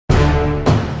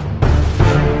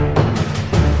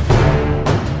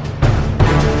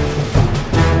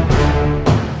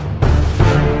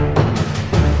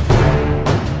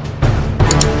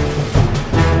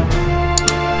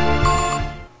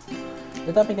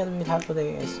topic that we will have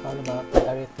today is all about the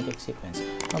arithmetic sequence.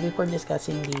 Now, before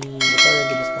discussing the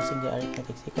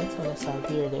arithmetic sequence, so let's have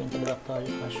here the introductory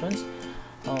questions.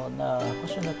 The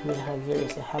question that we have here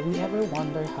is, have you ever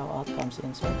wondered how outcomes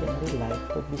in certain real life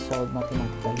could be solved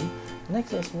mathematically? The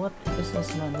next is, what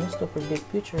businessman used to predict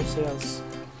future sales?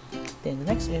 Then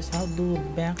the next is, how do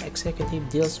bank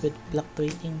executive deals with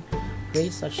fluctuating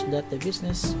rates such that the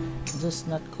business does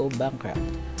not go bankrupt?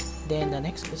 Then the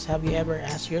next is, have you ever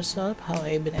asked yourself how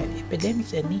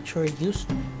epidemics and nature use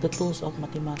the tools of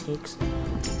mathematics?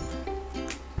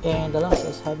 And the last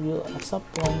is, have you at some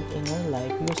point in your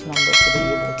life used numbers to be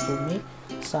able to make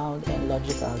sound and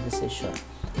logical decisions?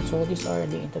 So these are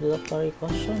the introductory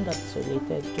questions that's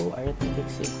related to arithmetic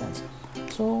sequence.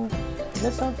 So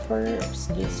let's have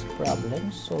first this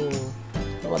problem. So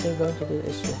what you're going to do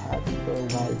is to have your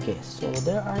wild guess. So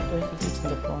there are 26 in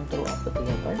the front row of the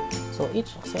theater. So each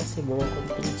successive row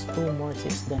contains 2 more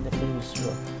seats than the previous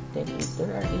row. Then if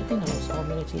there are 18 rows, how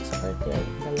many seats are there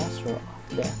in the last row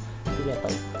of the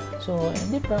theater? So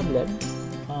in the problem,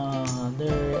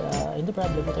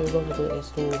 what you're going to do is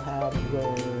to have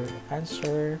your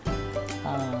answer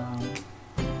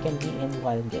can be in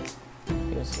wild guess.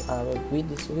 Because with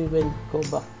this, we will go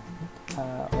back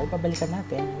or pabalikan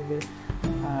natin, we will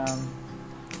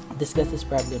discuss this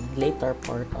problem later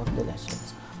part of the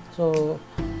lessons. So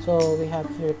we have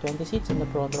here 20 seats in the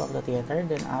front row of the theater.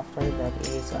 Then after that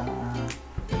is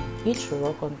each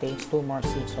row contains 2 more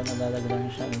seats. So nadadagdagan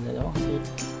siya ng dalawang seats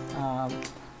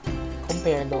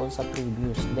compare doon sa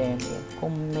previous. Then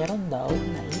kung meron daw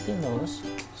na 18 rows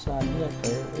sa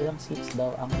theater, ilang seats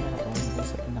daw ang meron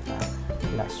sa pinaka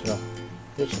last row,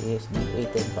 which is the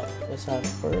 18 row. Let's have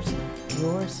first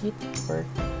your seat per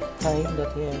time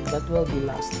that will be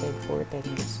lasted for 10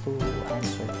 minutes to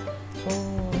answer. So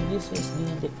this is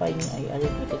the defining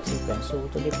arithmetic sequence. So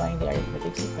to define the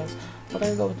arithmetic sequence, what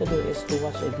I'm going to do is to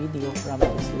watch a video from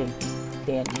this link.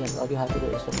 Then all you have to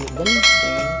do is to click the link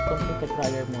and complete the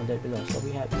prior model below. So we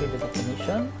have here the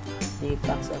definition, the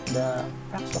facts or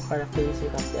characteristic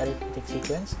of the arithmetic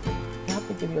sequence. You have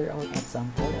to give your own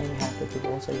example, and you have to give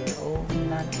also your own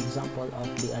non-example of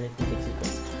the arithmetic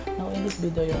sequence. Now in this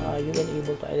video, you will be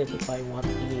able to identify what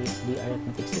is the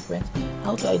arithmetic sequence,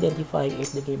 how to identify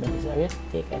if the given is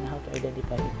arithmetic, and how to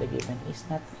identify if the given is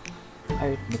not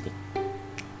arithmetic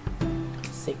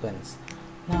sequence.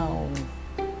 Now,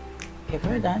 if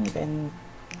you're done, you can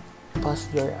pass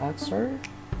your answer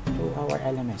to our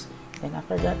LMS. Then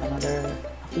after that, another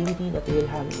activity that we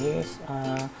will have is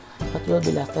that will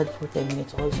be lasted for 10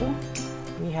 minutes also.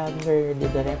 We have here the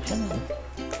direction.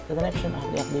 The direction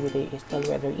of the activity is tell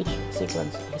whether each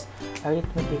sequence is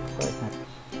arithmetic or not.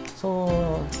 So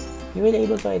you will be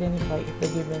able to identify if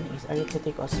the given is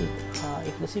arithmetic or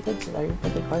if the sequence is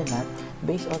arithmetic or not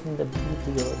based on the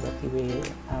video that you will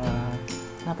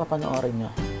napapanoorin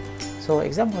nyo. So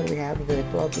example, we have here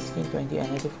 12, 16, 20,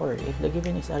 and 84. If the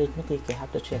given is arithmetic, you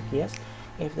have to check yes.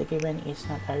 If the given is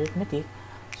not arithmetic,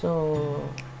 so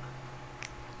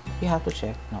you have to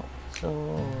check no.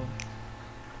 So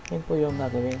yun po yung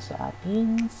gagawin sa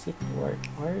ating seat work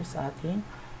or sa ating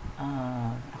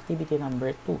activity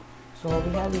number 2. So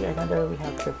we have here we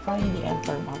have to find the end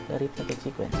term of the arithmetic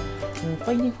sequence. In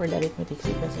finding for the arithmetic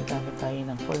sequence, igamit tayo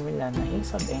ng formula na a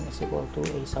sub n is equal to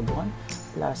a sub 1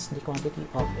 plus the quantity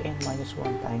of n minus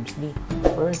 1 times d,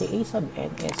 where the a sub n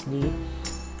is the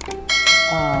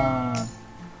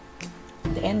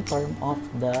end term of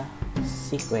the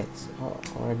sequence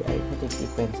or the arithmetic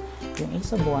sequence. Yung a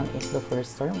sub 1 is the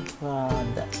first term,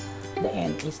 the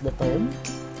n is the term,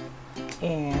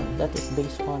 and that is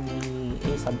based on the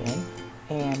a sub n,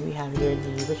 and we have here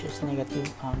the which is negative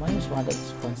minus 1, that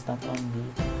is constant on the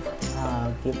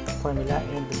give formula,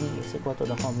 and the d is equal to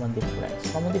the common difference.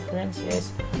 Common difference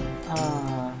is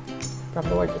from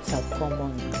the word itself,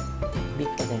 common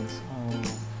difference.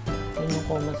 Yun yung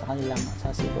common sa kanilang sa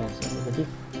sequence,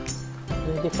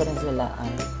 yung difference nila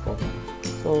ay common.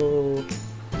 So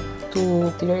to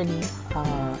clearly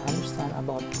understand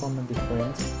about common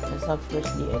difference, let's have first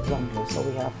the example. So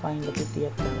we have find the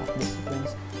 50th term of the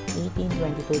sequence 18,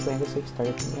 22, 26,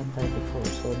 30, and 34.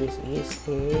 So this is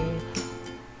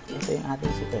ito yung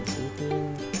ating sequence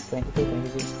 18, 22,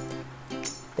 26,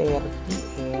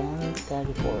 30, and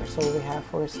 34. So we have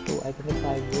first to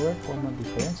identify your common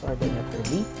difference or the letter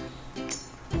D.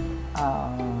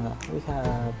 We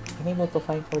have been able to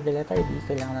find for the letter D,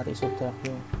 kailangan natin subtract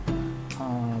yung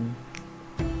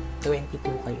 22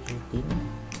 kay 18.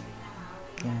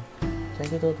 Yan.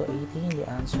 22 to 18, the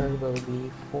answer will be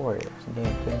 4.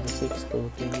 Then 26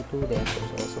 to 22, the answer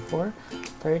is also 4.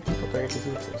 30 to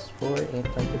 36 is 4, and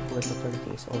 34 to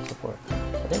 30 is also 4.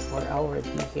 So therefore, our D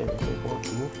here is equal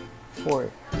to 4.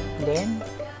 Then,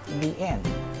 the N.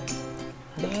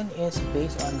 The N is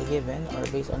based on the given or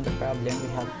based on the problem. We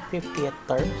have 50th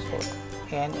term, so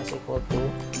N is equal to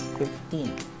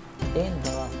 15. Then,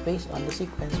 based on the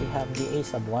sequence, we have the A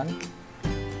sub 1,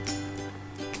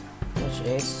 which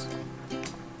is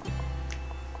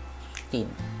 15.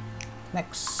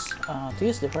 Next, to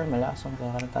use the formula, so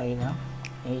magkakaroon tayo ng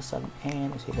A sub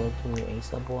N is equal to A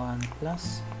sub 1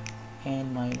 plus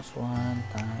N minus 1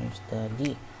 times the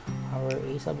D. Our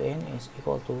A sub N is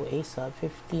equal to A sub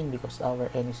 15 because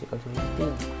our N is equal to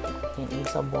 15. Then A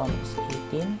sub 1 is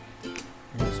 18.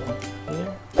 This on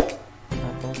here.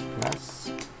 Tapos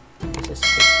plus, this is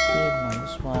 15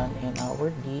 minus 1. And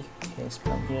our D is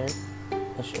from here,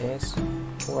 which is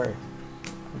 4.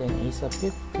 Then A sub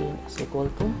 15 is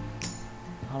equal to,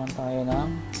 nakaroon tayo ng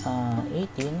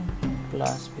 18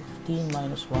 plus 15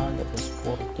 minus 1, that is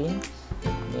 14.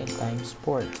 Then times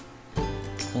 4.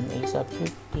 Then A sub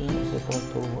 15 is equal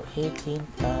to 18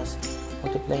 plus,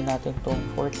 multiply natin itong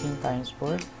 14 times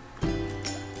 4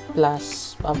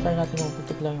 plus, after natin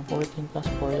multiply yung 14 plus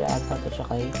 4, i-add natin siya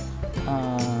kay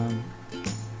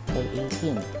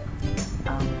 18.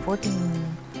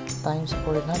 14 times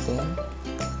 4 natin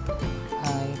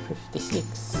ay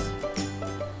 56.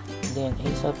 Then A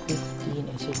sub 15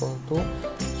 is equal to,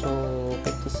 so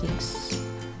 56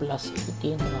 plus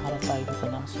 18, nakaroon tayo dito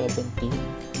ng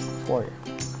 74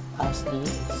 as the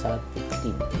A sub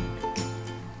 15.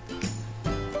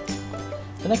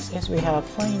 The next is we have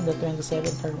find the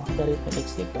 27th term of the arithmetic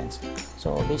sequence.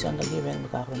 So based on the given,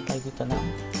 magkakaroon tayo dito ng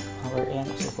our N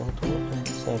is equal to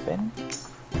 27.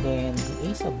 Then the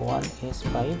A sub 1 is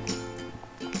 5.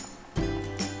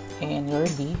 And your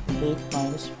D, 8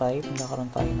 minus 5, magkakaroon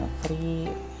tayo ng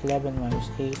 3. 11 minus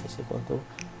 8 is equal to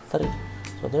 3.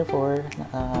 So therefore,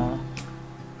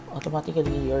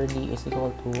 automatically your D is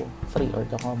equal to 3, or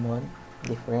the common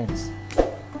difference.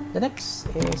 The next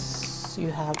is you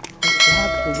have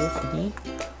to use the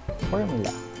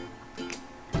formula.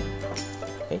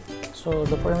 Okay, so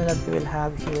the formula we will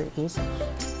have here is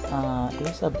A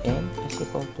sub N is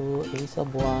equal to A sub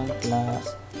 1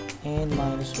 plus N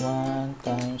minus 1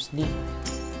 times D.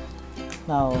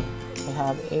 Now, we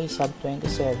have A sub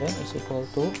 27 is equal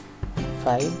to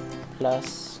 5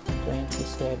 plus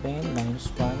 27 minus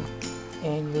 1,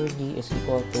 and your D is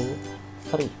equal to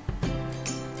 3.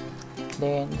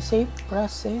 Then, the same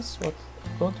process, what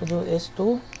we're going to do is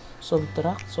to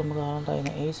subtract. So, magkakaroon tayo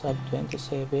ng A sub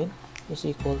 27 is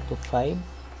equal to 5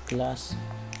 plus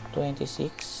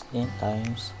 26, then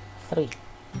times 3.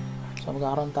 So,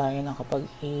 magkakaroon tayo ng kapag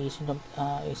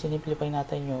i-simplify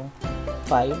natin yung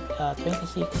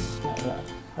 26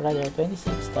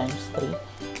 times 3,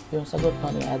 yung sagot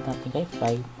nun i-add natin kay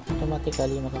 5,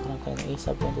 automatically magkakaroon tayo ng A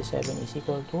sub 27 is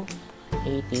equal to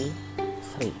 83.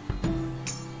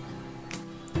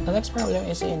 The next problem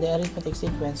is in the arithmetic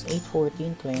sequence 8,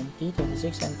 14, 20,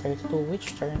 26, and 32,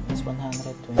 which term is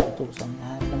 122. So,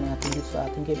 nahanap naman natin dito sa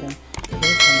ating given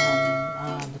is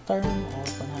the term of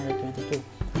 122.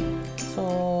 So,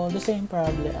 the same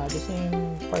problem, the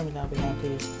same formula we have to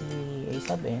use the A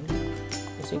sub N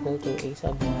is equal to A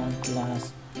sub 1 plus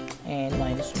N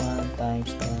minus 1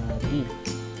 times the D.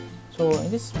 So, in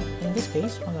this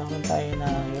case, magkakaroon tayo na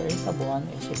your A sub 1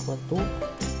 is equal to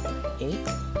 8.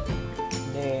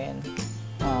 Then,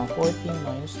 14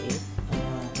 minus 8,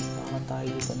 magkakaroon tayo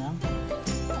dito ng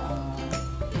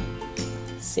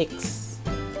 6.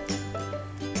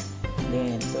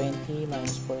 Then, 20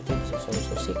 minus 14 is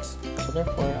also 6. So,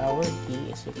 therefore, our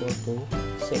D is equal to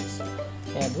 6.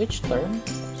 And which term?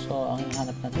 So, ang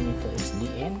hanap natin dito is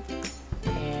Dn.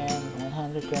 And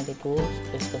 122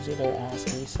 is considered as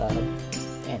A sub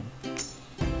N.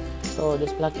 So,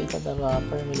 just plug into the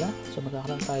formula. So,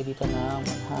 magkakaroon tayo dito ng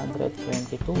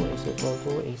 122 is equal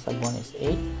to A sub 1 is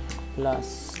 8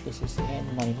 plus this is N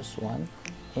minus 1,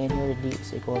 and your D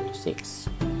is equal to 6.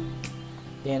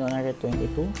 Then,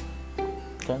 122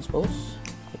 transpose.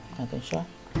 Click natin siya.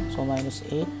 So, minus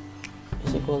 8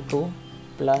 is equal to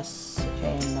plus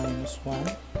N minus 1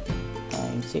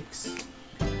 times 6.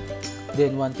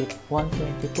 Then,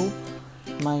 122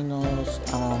 minus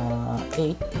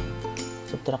 8.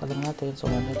 Subtract lang natin. So,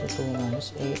 122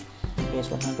 minus 8 is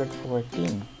 114.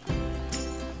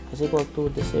 Is equal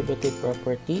to distributive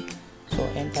property. So,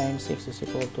 n times 6 is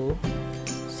equal to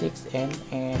 6n,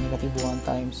 and negative 1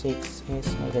 times 6 is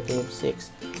negative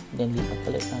 6. Then, lipat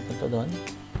palit natin ito doon.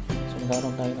 So,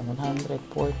 magkaroon tayo ng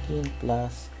 114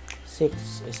 plus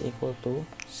 6 is equal to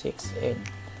 6n.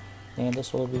 Then,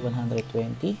 this will be 120.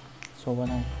 So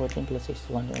 114 plus 6 is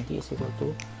 120 is equal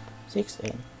to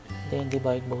 6n. Then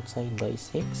divide both sides by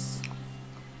 6.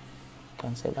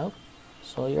 Cancel out.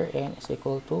 So your n is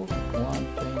equal to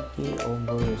 120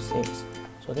 over 6.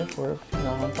 So therefore,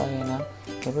 nakaroon tayo na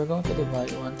if we're going to divide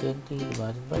 120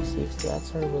 divided by 6, the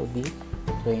answer will be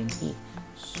 20.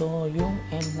 So yung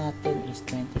n natin is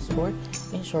 24.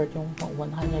 In short, yung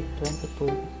 122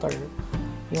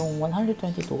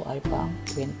 ay pang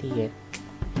 20th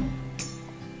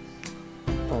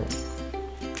term.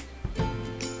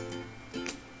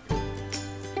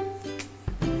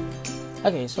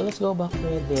 Okay, so let's go back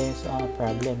with this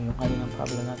problem, yung kaninang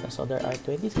problem natin. So there are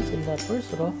 26 in the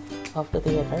first row of the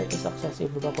theater. Is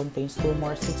successive row contains 2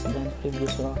 more seats than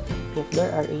previous row. If there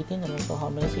are 18 rows, so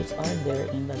how many seats are there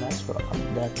in the last row of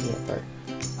the theater?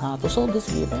 To solve this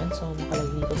given, so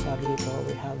nakalagay dito, sabi dito,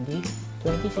 we have the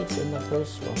 26 in the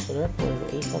first row. So therefore,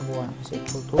 a sub 1 is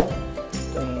equal to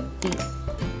 20.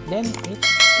 Then each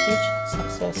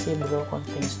successive row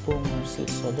contains 2 more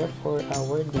seats. So therefore,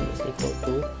 our D is equal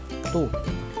to 2.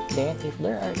 Then, if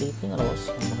there are 18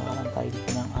 rows, magkakaroon tayo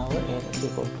dito ng our N is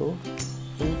equal to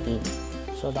 18.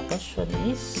 So, the question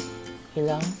is,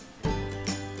 ilang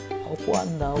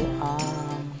upuan daw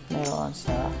ang meron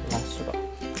sa last row?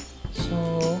 So,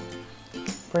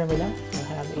 formula, we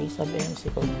have A sub N is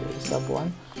equal to A sub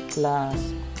 1 plus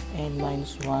N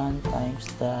minus 1 times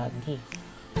the D.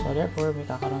 So, therefore, may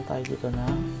kakaroon tayo dito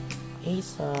ng A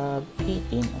sub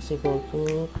 18 is equal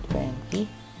to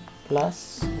 20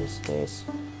 plus this is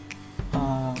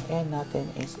n natin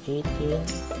is 18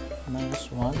 minus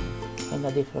 1 and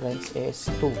the difference is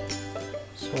 2.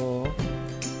 So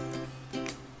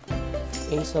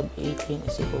A sub 18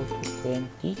 is equal to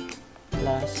 20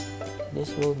 plus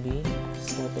this will be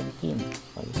 17.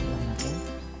 Pag-isip lang natin.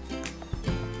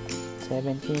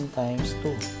 17 times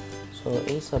 2. So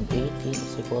A sub 18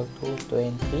 is equal to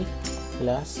 20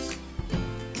 plus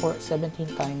 17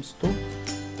 times 2.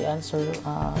 The answer,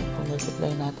 kung multiply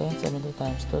natin, 70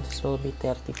 times 2, this will be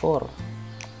 34.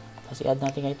 Kasi add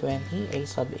natin kay 20, A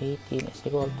sub 18 is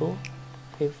equal to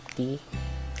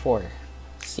 54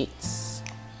 seats.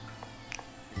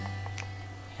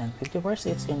 And 54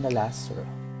 seats in the last row.